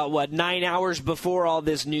 just about, 9 hours before all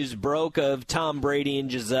this news broke of Tom Brady and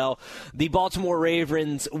Gisele, the Baltimore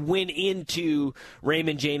Ravens went into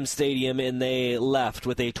Raymond James Stadium and they left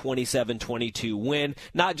with a 27-22 win.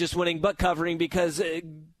 Not just winning, but covering, because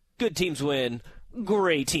good teams win,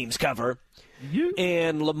 great teams cover.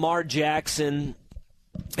 And Lamar Jackson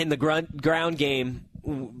in the ground game,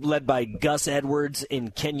 led by Gus Edwards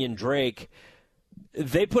and Kenyon Drake,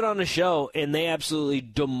 they put on a show, and they absolutely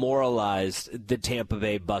demoralized the Tampa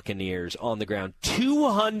Bay Buccaneers on the ground.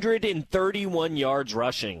 231 yards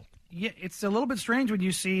rushing. Yeah, it's a little bit strange when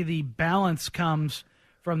you see the balance comes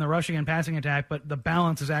from the rushing and passing attack, but the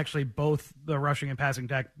balance is actually both the rushing and passing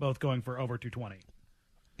attack both going for over 220.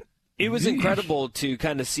 It was incredible to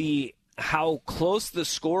kind of see how close the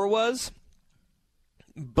score was,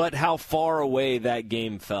 but how far away that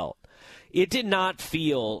game felt. It did not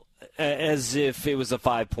feel as if it was a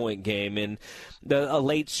 5-point game, and a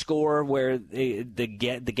late score where the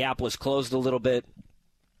gap was closed a little bit.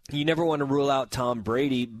 You never want to rule out Tom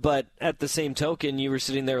Brady, but at the same token, you were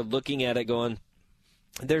sitting there looking at it going,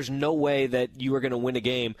 there's no way that you are going to win a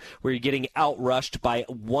game where you're getting outrushed by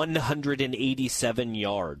 187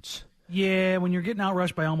 yards. Yeah, when you're getting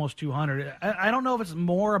outrushed by almost 200. I don't know if it's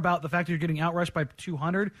more about the fact that you're getting outrushed by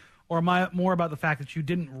 200 or more about the fact that you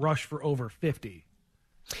didn't rush for over 50.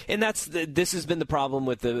 And this has been the problem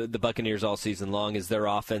with the Buccaneers all season long, is their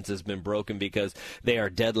offense has been broken because they are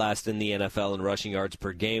dead last in the NFL in rushing yards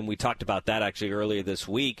per game. We talked about that actually earlier this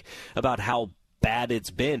week, about how bad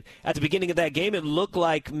it's been. At the beginning of that game, it looked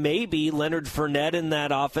like maybe Leonard Fournette and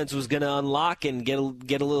that offense was going to unlock and get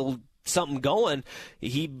a little something going.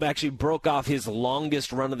 He actually broke off his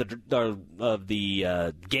longest run of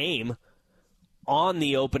the game on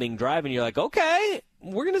the opening drive, and you're like, okay,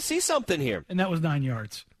 we're going to see something here. And that was 9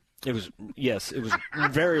 yards. It was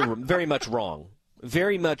very, very much wrong.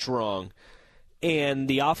 Very much wrong. And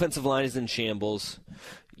the offensive line is in shambles.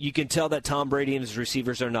 You can tell that Tom Brady and his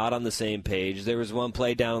receivers are not on the same page. There was one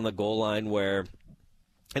play down on the goal line where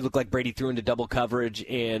it looked like Brady threw into double coverage,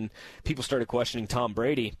 and people started questioning Tom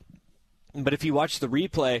Brady. But if you watch the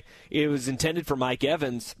replay, it was intended for Mike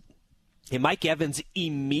Evans. And Mike Evans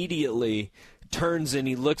immediately turns and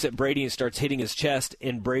he looks at Brady and starts hitting his chest,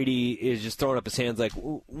 and Brady is just throwing up his hands like,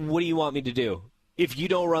 what do you want me to do? If you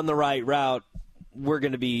don't run the right route, we're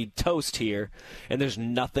going to be toast here, and there's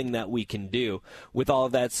nothing that we can do. With all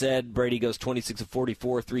of that said, Brady goes 26 of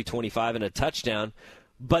 44, 325, and a touchdown,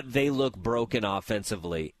 but they look broken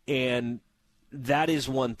offensively, and that is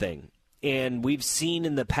one thing. And we've seen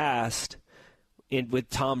in the past with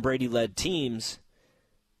Tom Brady-led teams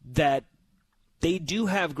that they do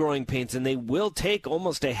have growing pains, and they will take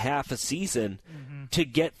almost a half a season to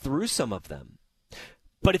get through some of them.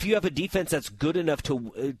 But if you have a defense that's good enough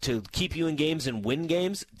to keep you in games and win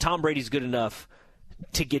games, Tom Brady's good enough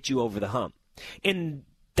to get you over the hump. And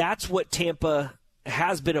that's what Tampa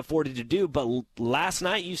has been afforded to do. But last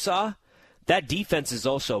night you saw that defense is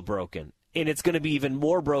also broken. And it's going to be even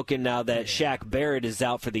more broken now that Shaq Barrett is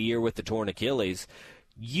out for the year with the torn Achilles.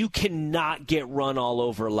 You cannot get run all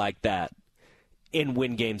over like that and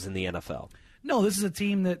win games in the NFL. No, this is a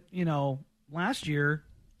team that, last year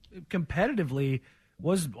competitively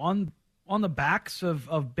was on the backs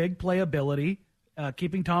of big playability,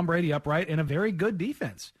 keeping Tom Brady upright, and a very good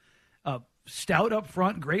defense. Stout up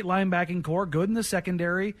front, great linebacking core, good in the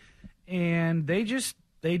secondary, and they just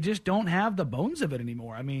don't have the bones of it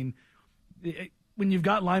anymore. I mean, when you've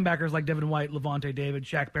got linebackers like Devin White, Levante David,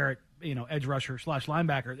 Shaq Barrett, edge rusher /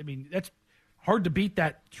 linebacker, I mean, that's hard to beat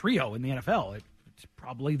that trio in the NFL. It's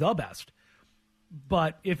probably the best.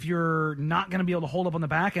 But if you're not going to be able to hold up on the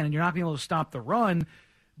back end and you're not going to be able to stop the run,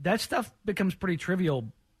 that stuff becomes pretty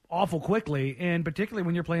trivial awful quickly, and particularly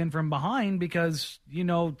when you're playing from behind, because,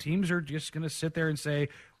 teams are just going to sit there and say,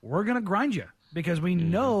 we're going to grind you. because we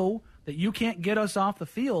know that you can't get us off the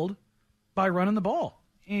field by running the ball.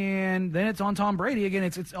 And then it's on Tom Brady again.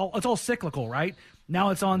 It's all cyclical, right?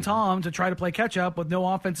 Now it's on Tom to try to play catch up with no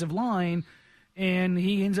offensive line, and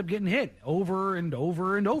he ends up getting hit over and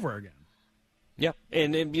over and over again. Yep,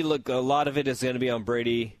 and you look, a lot of it is going to be on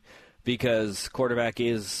Brady because quarterback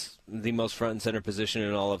is the most front and center position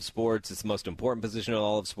in all of sports. It's the most important position in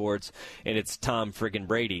all of sports, and it's Tom friggin'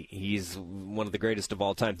 Brady. He's one of the greatest of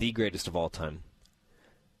all time, the greatest of all time.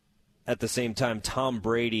 At the same time, Tom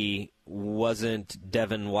Brady wasn't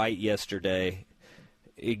Devin White yesterday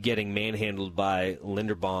getting manhandled by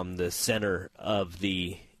Linderbaum, the center of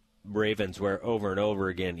the Ravens, where over and over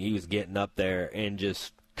again he was getting up there and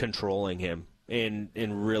just controlling him and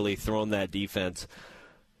really throwing that defense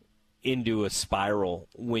into a spiral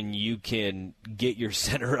when you can get your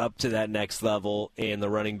center up to that next level and the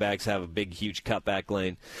running backs have a big, huge cutback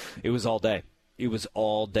lane. It was all day. It was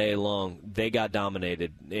all day long. They got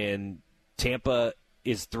dominated, and Tampa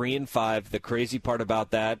is 3-5. The crazy part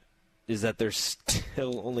about that is that they're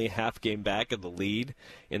still only a half game back of the lead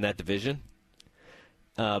in that division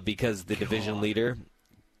because the division leader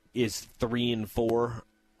is 3-4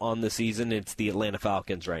 on the season. It's the Atlanta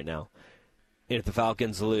Falcons right now. And if the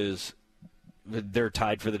Falcons lose, they're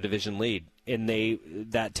tied for the division lead. And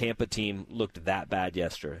that Tampa team looked that bad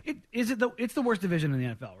yesterday. It's the worst division in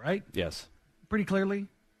the NFL, right? Yes. Pretty clearly?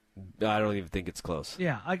 I don't even think it's close.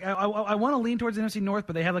 Yeah. I want to lean towards the NFC North,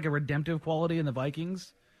 but they have like a redemptive quality in the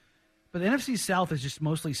Vikings. But the NFC South is just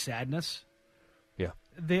mostly sadness. Yeah.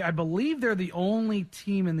 I believe they're the only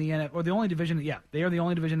team in the NFL, or the only division. Yeah, they are the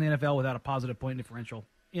only division in the NFL without a positive point differential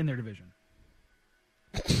in their division.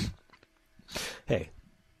 Hey,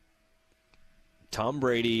 Tom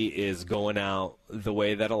Brady is going out the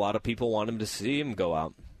way that a lot of people want him to see him go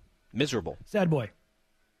out. Miserable. Sad boy.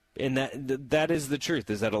 And that is the truth,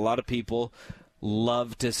 is that a lot of people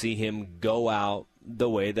love to see him go out the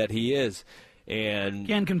way that he is. And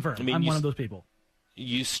can confirm. I'm one of those people.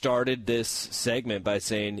 You started this segment by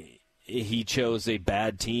saying he chose a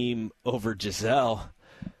bad team over Giselle.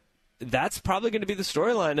 That's probably going to be the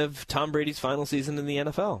storyline of Tom Brady's final season in the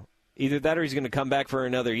NFL. Either that or he's going to come back for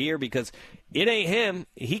another year because it ain't him.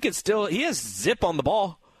 He has zip on the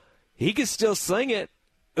ball. He can still sling it.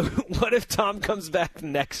 What if Tom comes back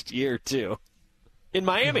next year, too? In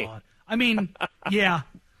Miami. God. I mean, yeah.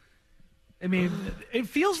 I mean, it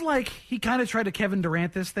feels like he kind of tried to Kevin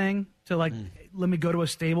Durant this thing to, let me go to a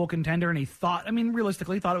stable contender, and he thought,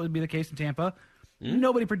 realistically, thought it would be the case in Tampa.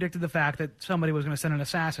 Nobody predicted the fact that somebody was going to send an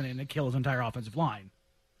assassin in and kill his entire offensive line.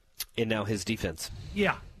 And now his defense.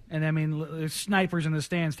 Yeah. And, there's snipers in the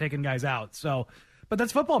stands taking guys out. So, but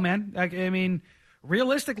that's football, man.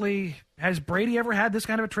 Realistically, has Brady ever had this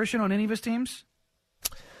kind of attrition on any of his teams?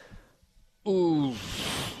 Ooh.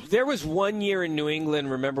 There was one year in New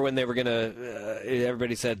England, remember when they were going to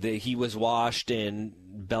everybody said that he was washed and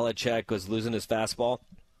Belichick was losing his fastball.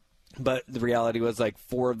 But the reality was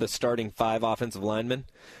 4 of the starting 5 offensive linemen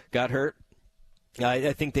got hurt.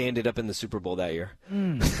 I think they ended up in the Super Bowl that year.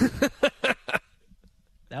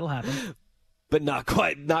 That'll happen. But not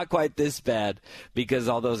quite this bad because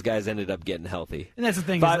all those guys ended up getting healthy. And that's the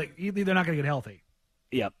thing. They're not going to get healthy.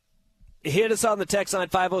 Yep. Hit us on the text line,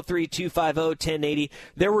 503-250-1080.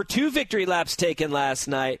 There were 2 victory laps taken last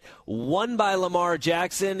night, one by Lamar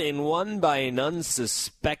Jackson and one by an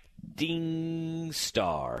unsuspecting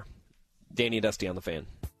star. Danny and Dusty on the Fan.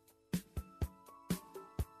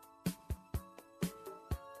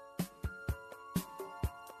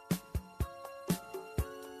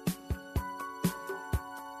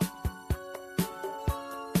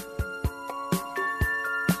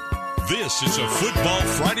 This is a Football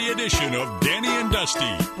Friday edition of Danny and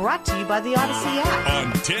Dusty. Brought to you by the Odyssey app. On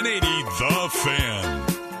 1080 The Fan.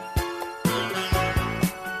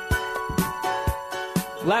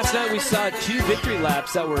 Last night we saw 2 victory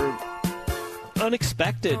laps that were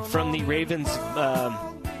unexpected from the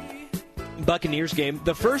Ravens-Buccaneers game.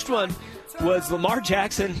 The first one was Lamar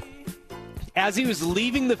Jackson. As he was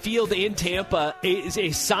leaving the field in Tampa,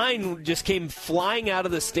 a sign just came flying out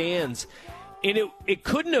of the stands. And it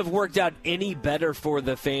couldn't have worked out any better for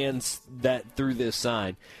the fans that threw this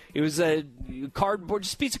sign. It was a cardboard,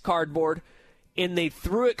 just a piece of cardboard, and they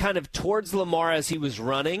threw it kind of towards Lamar as he was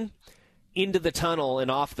running into the tunnel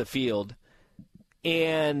and off the field.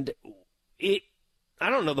 And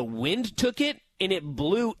the wind took it, and it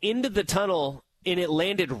blew into the tunnel, and it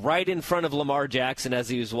landed right in front of Lamar Jackson as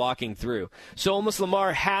he was walking through. So almost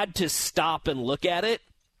Lamar had to stop and look at it.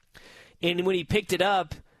 And when he picked it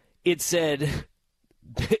up, it said,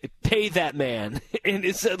 "Pay that man," and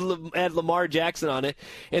it said had Lamar Jackson on it.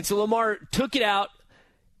 And so Lamar took it out,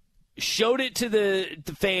 showed it to the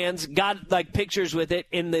fans, got like pictures with it,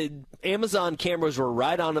 and the Amazon cameras were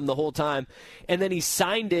right on him the whole time. And then he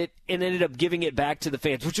signed it and ended up giving it back to the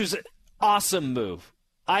fans, which was an awesome move.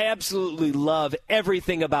 I absolutely love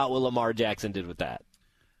everything about what Lamar Jackson did with that.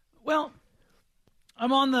 Well,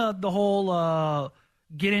 I'm on the whole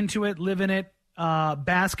get into it, live in it,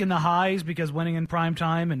 bask in the highs, because winning in prime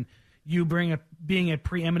time and you being a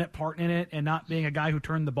preeminent part in it and not being a guy who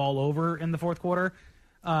turned the ball over in the fourth quarter.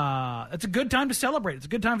 It's a good time to celebrate. It's a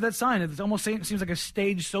good time for that sign. It almost seems like a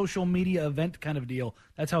staged social media event kind of deal.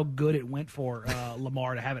 That's how good it went for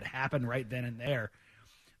Lamar to have it happen right then and there.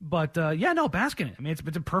 But, bask in it. I mean,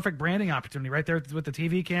 it's a perfect branding opportunity right there with the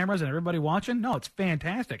TV cameras and everybody watching. No, it's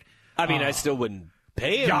fantastic. I mean, I still wouldn't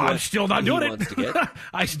pay him. Yeah, I'm still not doing it.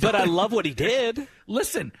 But I love what he did.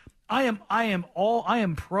 Listen, I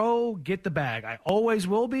am pro get the bag. I always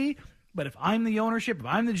will be. But if I'm the ownership, if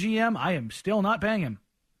I'm the GM, I am still not paying him.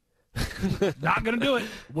 Not going to do it.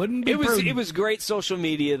 Wouldn't be prudent. It was great social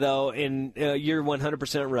media, though, and you're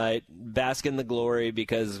 100% right. Bask in the glory,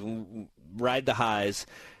 because ride the highs.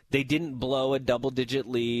 They didn't blow a double-digit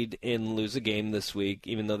lead and lose a game this week,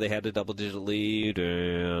 even though they had a double-digit lead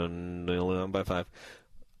and they only won by 5.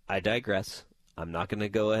 I digress. I'm not going to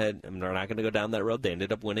go ahead. I'm not going to go down that road. They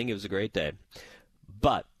ended up winning. It was a great day.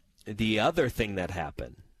 But the other thing that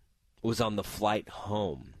happened was on the flight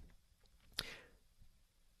home.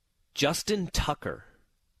 Justin Tucker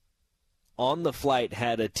on the flight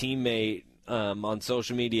had a teammate on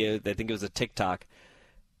social media, I think it was a TikTok,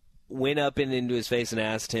 went up and into his face and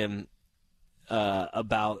asked him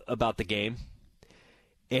about the game.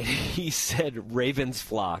 And he said, "Ravens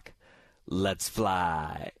flock, let's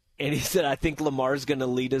fly." And he said, "I think Lamar's going to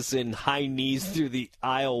lead us in high knees through the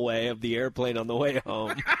aisleway of the airplane on the way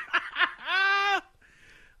home."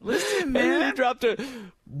 Listen, man. And then he dropped a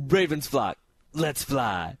 "Ravens flock, let's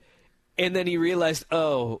fly." And then he realized,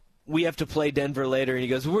 oh, we have to play Denver later. And he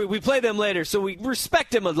goes, we play them later, so we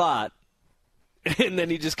respect him a lot. And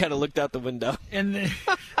then he just kind of looked out the window. And then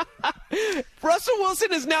Russell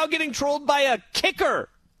Wilson is now getting trolled by a kicker.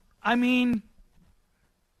 I mean,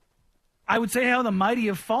 I would say how the mighty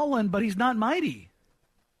have fallen, but he's not mighty.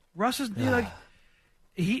 Russ is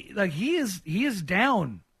he is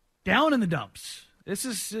down in the dumps. This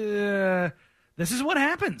is what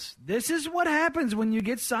happens. This is what happens when you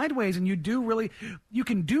get sideways and you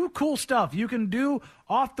can do cool stuff. You can do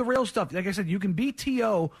off the rail stuff. Like I said, you can be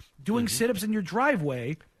T.O. doing sit-ups in your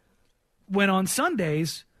driveway when on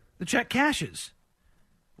Sundays the check cashes.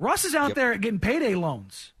 Russ is out there getting payday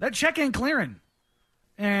loans. That check ain't clearing.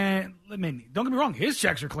 And I mean, don't get me wrong, his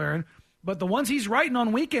checks are clearing, but the ones he's writing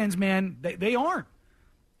on weekends, man, they aren't.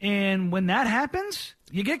 And when that happens,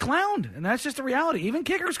 you get clowned, and that's just the reality. Even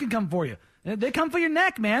kickers can come for you. They come for your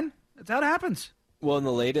neck, man. That's how it happens. Well, and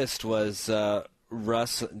the latest was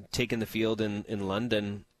Russ taking the field in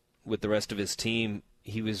London with the rest of his team.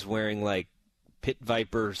 He was wearing, like, Pit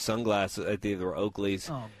Viper sunglasses. I think they were Oakley's.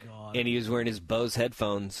 Oh, God. And he was wearing his Bose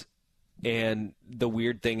headphones. And the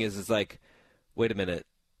weird thing is like, wait a minute.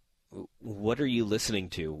 What are you listening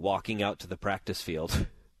to walking out to the practice field?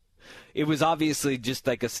 It was obviously just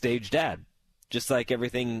like a staged ad. Just like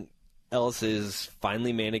everything else is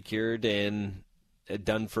finely manicured and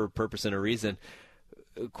done for a purpose and a reason.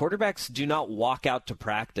 Quarterbacks do not walk out to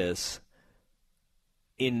practice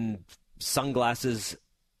in sunglasses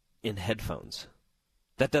and headphones.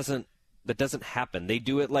 That doesn't happen. They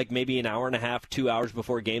do it like maybe an hour and a half, 2 hours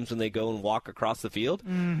before games when they go and walk across the field.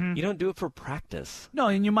 Mm-hmm. You don't do it for practice. No,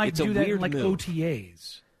 and you might It's do a that in weird like move.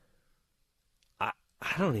 OTAs.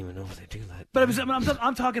 I don't even know if they do that. But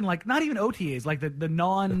I'm talking like not even OTAs, like the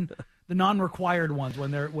non-required ones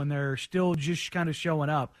when they're still just kind of showing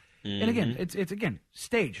up. Mm-hmm. And again, it's again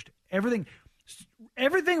staged. Everything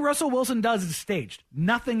Russell Wilson does is staged.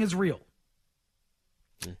 Nothing is real.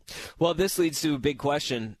 Well, this leads to a big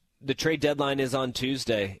question. The trade deadline is on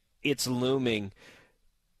Tuesday. It's looming.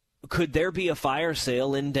 Could there be a fire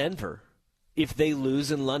sale in Denver if they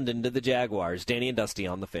lose in London to the Jaguars? Danny and Dusty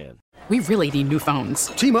on The Fan. We really need new phones.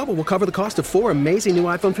 T-Mobile will cover the cost of 4 amazing new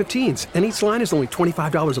iPhone 15s, and each line is only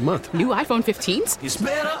 $25 a month. New iPhone 15s? It's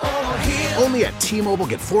better over here. Only at T-Mobile,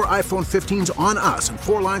 get 4 iPhone 15s on us and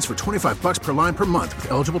 4 lines for $25 per line per month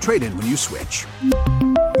with eligible trade-in when you switch.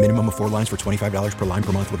 Minimum of 4 lines for $25 per line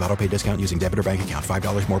per month with autopay discount using debit or bank account.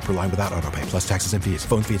 $5 more per line without autopay, plus taxes and fees.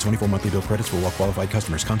 Phone fee at 24 monthly bill credits for well-qualified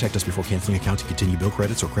customers. Contact us before canceling account to continue bill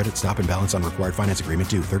credits or credit stop and balance on required finance agreement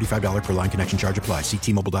due. $35 per line connection charge applies. See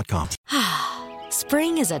T-Mobile.com.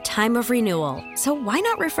 Spring is a time of renewal, so why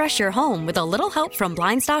not refresh your home with a little help from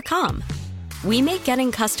Blinds.com? We make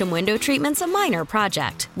getting custom window treatments a minor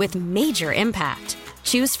project with major impact.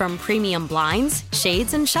 Choose from premium blinds,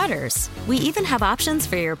 shades, and shutters. We even have options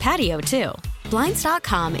for your patio, too.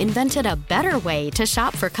 Blinds.com invented a better way to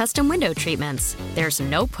shop for custom window treatments. There's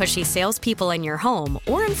no pushy salespeople in your home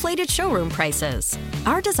or inflated showroom prices.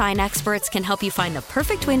 Our design experts can help you find the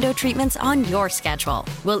perfect window treatments on your schedule.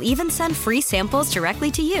 We'll even send free samples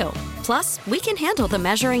directly to you. Plus, we can handle the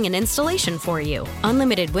measuring and installation for you.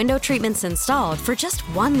 Unlimited window treatments installed for just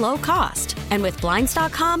one low cost. And with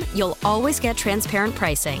Blinds.com, you'll always get transparent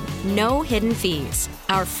pricing. No hidden fees.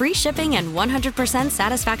 Our free shipping and 100%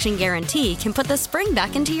 satisfaction guarantee can put the spring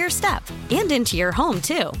back into your step and into your home,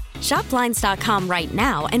 too. Shop Blinds.com right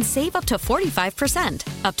now and save up to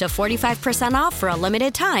 45%. Up to 45% off for a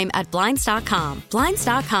limited time at Blinds.com.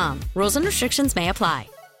 Blinds.com. Rules and restrictions may apply.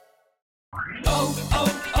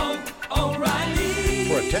 O'Reilly.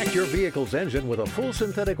 Protect your vehicle's engine with a full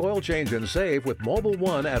synthetic oil change and save with Mobil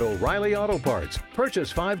 1 at O'Reilly Auto Parts.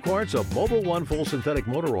 Purchase 5 quarts of Mobil 1 full synthetic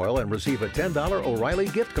motor oil and receive a $10 O'Reilly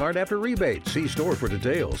gift card after rebate. See store for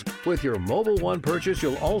details. With your Mobil 1 purchase,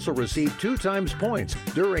 you'll also receive 2 times points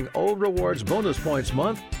during O Rewards Bonus Points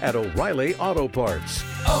Month at O'Reilly Auto Parts.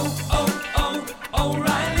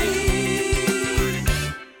 O'Reilly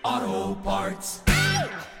Auto Parts.